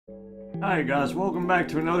Hi guys, welcome back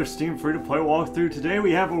to another Steam free-to-play walkthrough. Today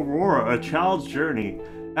we have Aurora, A Child's Journey.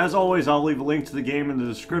 As always, I'll leave a link to the game in the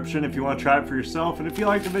description if you want to try it for yourself, and if you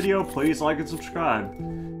like the video, please like and subscribe.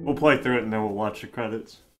 We'll play through it and then we'll watch the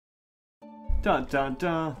credits. Dun dun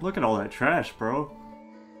dun. Look at all that trash, bro.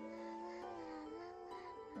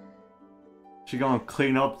 She gonna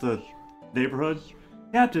clean up the neighborhood?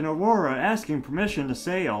 Captain Aurora asking permission to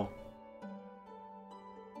sail.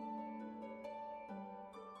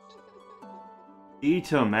 E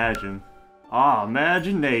to imagine. Ah,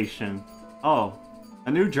 imagination. Oh,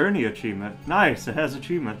 a new journey achievement. Nice, it has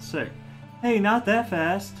achievements. Sick. Hey, not that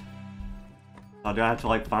fast. Oh, do I have to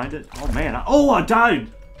like find it? Oh man, I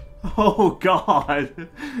died! Oh god,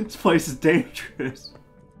 this place is dangerous.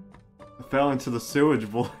 I fell into the sewage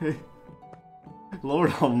void.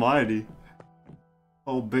 Lord almighty.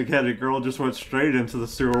 Oh, big-headed girl just went straight into the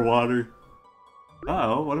sewer water.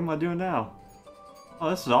 Uh-oh, what am I doing now?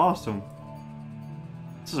 Oh, this is awesome.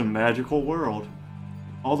 This is a magical world.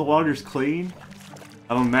 All the water's clean?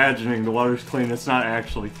 I'm imagining the water's clean, it's not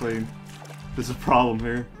actually clean. There's a problem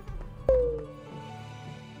here.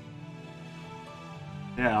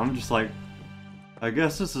 Yeah, I'm just like, I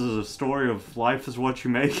guess this is a story of life is what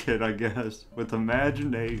you make it, I guess. With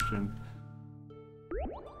imagination.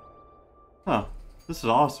 Huh, this is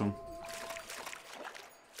awesome.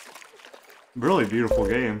 Really beautiful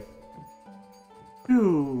game.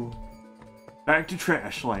 Ooh. Back to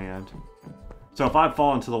trash land. So if I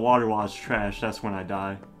fall into the water while it's trash, that's when I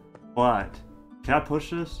die. But, can I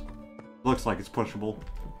push this? Looks like it's pushable.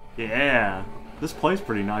 Yeah! This plays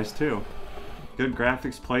pretty nice too. Good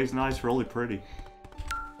graphics, plays nice, really pretty.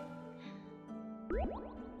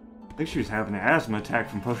 I think she was having an asthma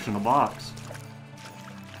attack from pushing the box.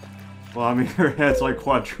 Well, I mean, her head's like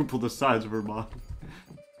quadruple the size of her body.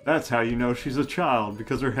 That's how you know she's a child,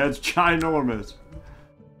 because her head's ginormous.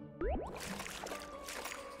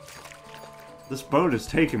 This boat is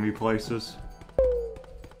taking me places.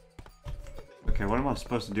 Okay, what am I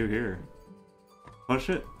supposed to do here? Push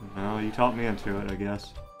it? No, you taught me into it, I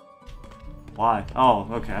guess. Why? Oh,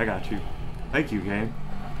 okay, I got you. Thank you, game.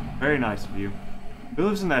 Very nice of you. Who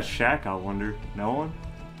lives in that shack, I wonder? No one?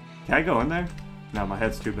 Can I go in there? No, my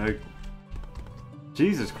head's too big.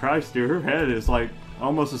 Jesus Christ, dude, her head is like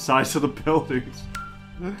almost the size of the buildings.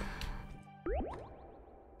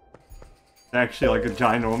 Actually like a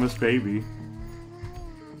ginormous baby.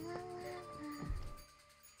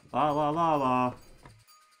 La la la la.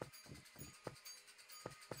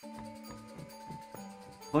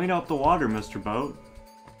 Clean up the water, Mr. Boat.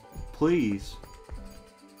 Please.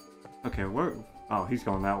 Okay, where? Oh, he's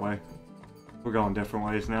going that way. We're going different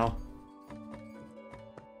ways now.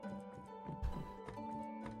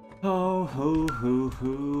 Ho ho ho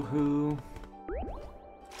ho ho.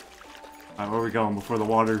 Alright, where are we going before the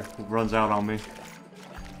water runs out on me?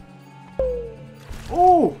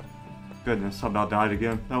 Oh! Goodness, I about died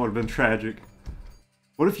again. That would have been tragic.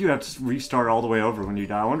 What if you have to restart all the way over when you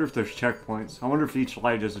die? I wonder if there's checkpoints. I wonder if each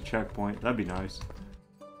light is a checkpoint. That'd be nice.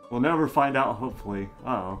 We'll never find out, hopefully.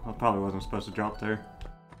 Uh-oh, I probably wasn't supposed to drop there.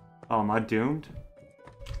 Oh, am I doomed?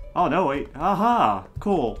 Oh, no, wait. Aha!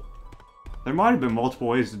 Cool. There might have been multiple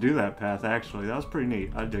ways to do that path, actually. That was pretty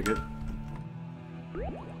neat. I dig it.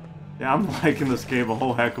 Yeah, I'm liking this game a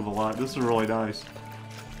whole heck of a lot. This is really nice.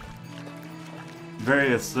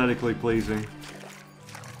 Very aesthetically pleasing.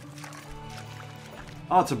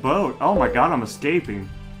 Oh, it's a boat. Oh my god, I'm escaping.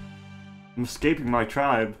 I'm escaping my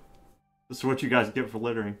tribe. This is what you guys get for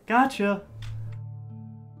littering. Gotcha!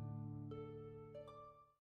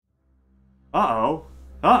 Uh-oh.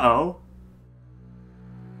 Uh-oh.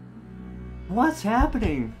 What's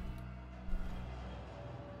happening?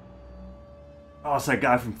 Oh, it's that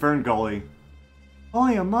guy from Fern Gully.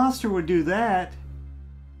 Only a monster would do that.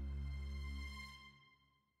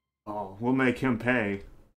 Oh, we'll make him pay.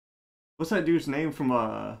 What's that dude's name from,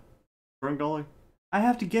 Fern Gully? I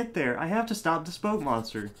have to get there. I have to stop the spoke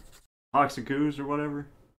monster. Toxic Ooze or whatever.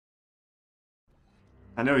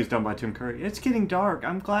 I know he's done by Tim Curry. It's getting dark.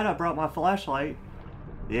 I'm glad I brought my flashlight.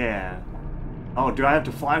 Yeah. Oh, do I have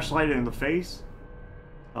to flashlight it in the face?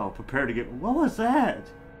 Oh, prepare to get... What was that?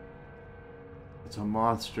 It's a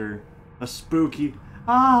monster. A spooky...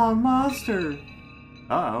 Ah, monster!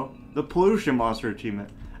 Uh-oh. The pollution monster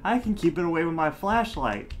achievement. I can keep it away with my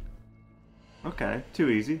flashlight. Okay, too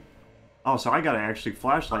easy. Oh, so I gotta actually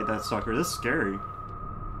flashlight that sucker. This is scary.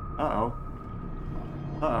 Uh-oh.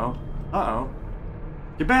 Uh-oh. Uh-oh.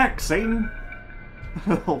 Get back, Satan!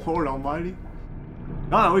 Oh, Lord almighty.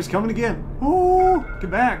 Uh-oh, he's coming again. Ooh, get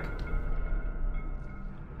back.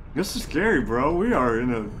 This is scary, bro. We are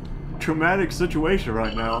in a traumatic situation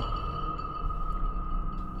right now.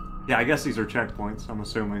 Yeah, I guess these are checkpoints, I'm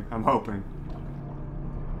assuming. I'm hoping.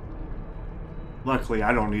 Luckily,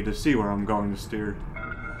 I don't need to see where I'm going to steer.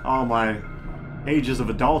 All my ages of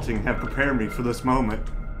adulting have prepared me for this moment.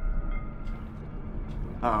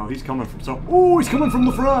 Uh-oh, he's coming from so— ooh, he's coming from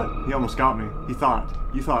the front! He almost got me. He thought.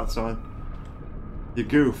 You thought, son. You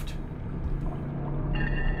goofed.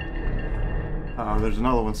 Uh-oh, there's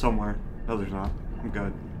another one somewhere. No, there's not. I'm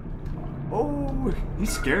good. Oh, he's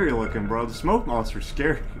scary looking, bro. The smoke monster's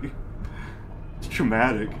scary. It's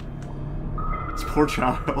traumatic. This poor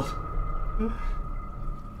child.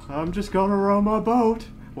 I'm just gonna row my boat.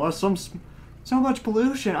 Well, so much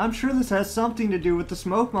pollution. I'm sure this has something to do with the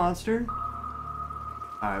smoke monster.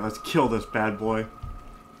 Alright, let's kill this bad boy.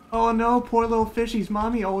 Oh no, poor little fishies.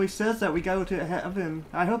 Mommy always says that we go to heaven.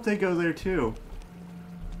 I hope they go there too.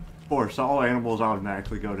 Of course, all animals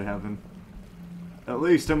automatically go to heaven. At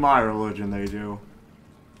least in my religion they do.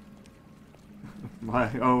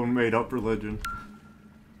 My own made-up religion.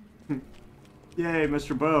 Yay,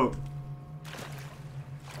 Mr. Boat.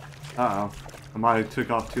 Uh-oh. I might have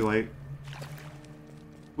took off too late.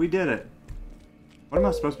 We did it. What am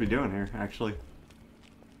I supposed to be doing here, actually?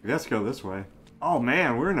 Let's go this way. Oh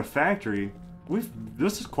man, we're in a factory.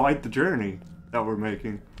 This is quite the journey that we're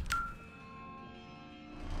making.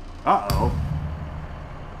 Uh-oh.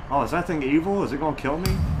 Oh, is that thing evil? Is it gonna kill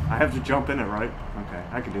me? I have to jump in it, right? Okay,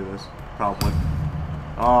 I can do this. Probably.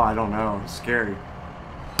 Oh, I don't know. It's scary.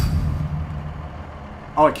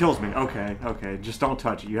 Oh, it kills me. Okay, okay. Just don't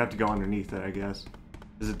touch it. You have to go underneath it, I guess.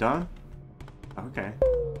 Is it done? Okay.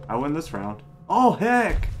 I win this round. Oh,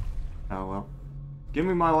 heck! Oh, well. Give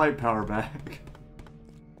me my light power back.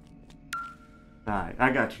 Alright,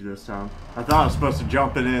 I got you this time. I thought I was supposed to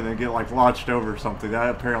jump it in and get, like, launched over or something. That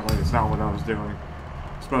apparently is not what I was doing.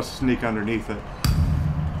 I'm supposed to sneak underneath it.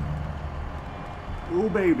 Ooh,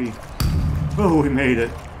 baby. Oh, we made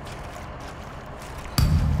it.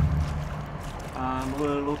 I'm a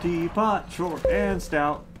little teapot, short and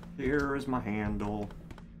stout. Here is my handle.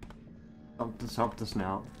 Something, something,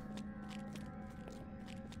 snout.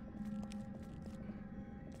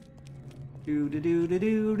 Do do do do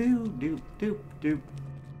do do do do do.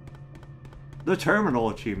 The terminal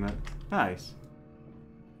achievement. Nice.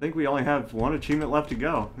 I think we only have one achievement left to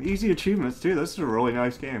go. Easy achievements too. This is a really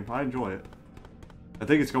nice game. I enjoy it. I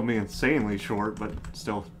think it's gonna be insanely short, but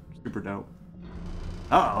still super dope.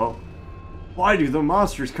 Uh-oh. Why do the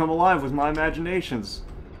monsters come alive with my imaginations?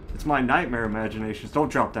 It's my nightmare imaginations.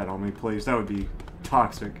 Don't drop that on me, please. That would be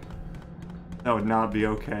toxic. That would not be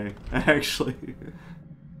okay, actually.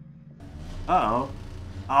 Uh-oh.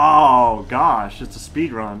 Oh, gosh. It's a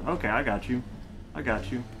speed run. Okay, I got you. I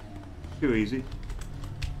got you. Too easy.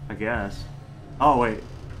 I guess. Oh, wait.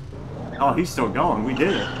 Oh, he's still going. We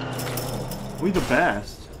did it. We the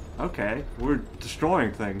best. Okay. We're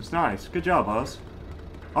destroying things. Nice. Good job, us.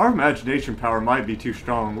 Our imagination power might be too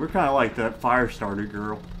strong. We're kind of like that fire starter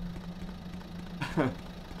girl.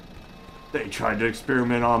 They tried to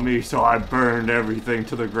experiment on me, so I burned everything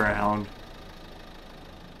to the ground.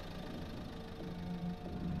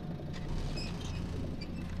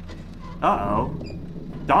 Uh-oh.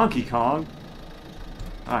 Donkey Kong.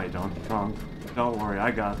 Alright, Donkey Kong. Don't worry,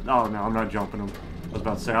 I got— oh no, I'm not jumping him. I was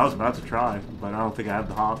about to say, I was about to try, but I don't think I have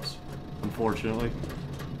the hops, unfortunately.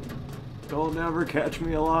 They'll never catch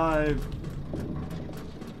me alive.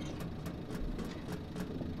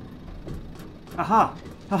 Aha!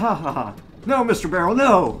 Ha ha ha ha! No, Mr. Barrel,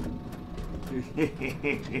 no!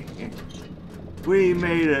 We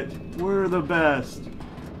made it! We're the best!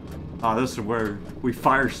 Oh, this is where we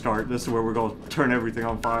fire start. This is where we're gonna turn everything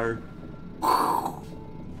on fire.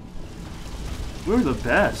 We're the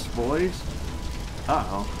best, boys.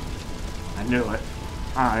 Uh-oh. I knew it.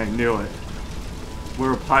 I knew it.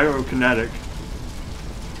 We're pyrokinetic.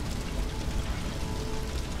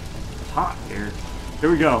 It's hot here. Here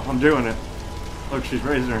we go. I'm doing it. Look, she's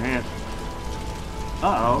raising her hand.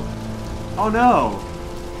 Uh-oh. Oh no!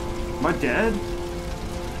 Am I dead?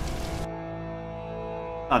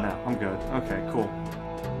 Oh no, I'm good. Okay, cool.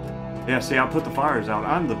 Yeah, see, I put the fires out.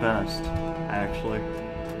 I'm the best, actually.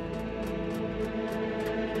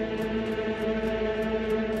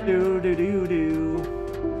 Do-do-do-do.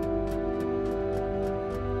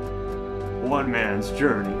 One man's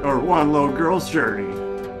journey, or one little girl's journey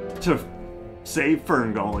to save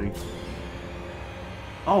Fern Gully.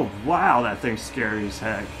 Oh wow, that thing's scary as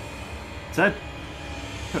heck. Is that—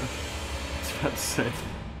 I was about to say,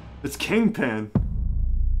 it's Kingpin.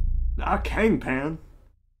 Not Kingpin.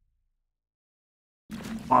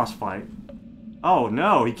 Boss fight. Oh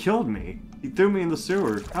no, he killed me. He threw me in the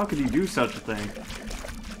sewer. How could he do such a thing?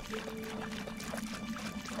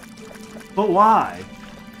 But why?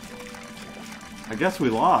 I guess we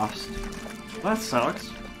lost. That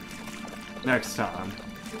sucks. Next time.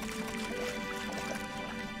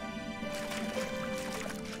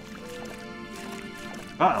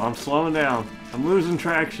 Uh-oh, I'm slowing down. I'm losing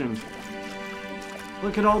traction.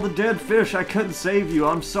 Look at all the dead fish. I couldn't save you.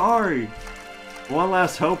 I'm sorry. One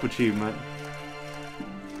last hope achievement.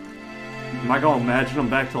 Am I gonna imagine them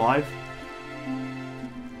back to life?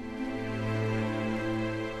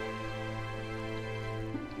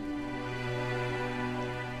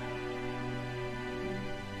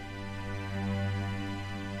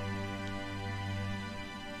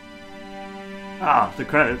 Ah, the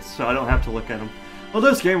credits, so I don't have to look at them. Well,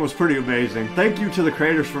 this game was pretty amazing. Thank you to the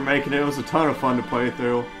creators for making it. It was a ton of fun to play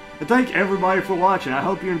through. And thank everybody for watching. I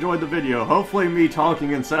hope you enjoyed the video. Hopefully me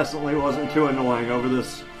talking incessantly wasn't too annoying over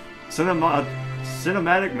this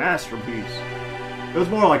cinematic masterpiece. It was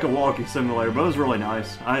more like a walking simulator, but it was really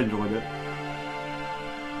nice. I enjoyed it.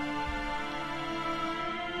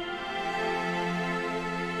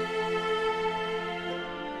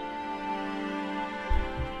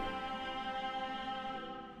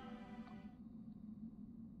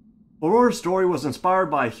 Aurora's story was inspired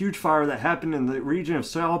by a huge fire that happened in the region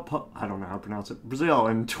of I don't know how to pronounce it, Brazil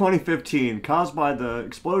in 2015, caused by the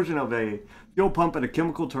explosion of a fuel pump at a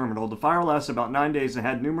chemical terminal. The fire lasted about 9 days and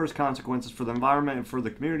had numerous consequences for the environment and for the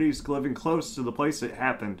communities living close to the place it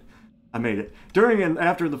happened. I made it. During and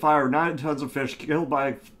after the fire, 9 tons of fish killed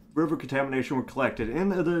by river contamination were collected,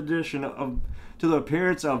 in addition to the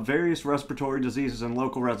appearance of various respiratory diseases in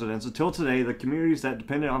local residents. Until today, the communities that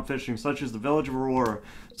depended on fishing, such as the village of Aurora,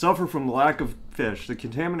 suffer from the lack of fish, the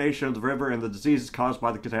contamination of the river, and the diseases caused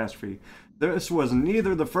by the catastrophe. This was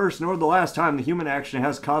neither the first nor the last time the human action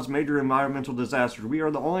has caused major environmental disasters. We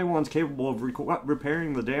are the only ones capable of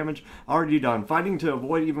repairing the damage already done, fighting to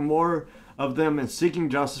avoid even more of them, and seeking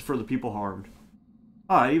justice for the people harmed.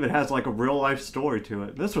 Ah, it even has like a real-life story to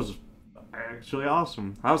it. This was actually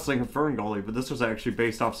awesome. I was thinking Fern Gully, but this was actually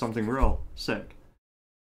based off something real. Sick.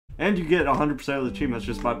 And you get 100% of the achievements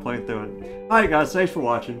just by playing through it. Alright guys, thanks for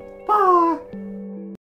watching. Bye!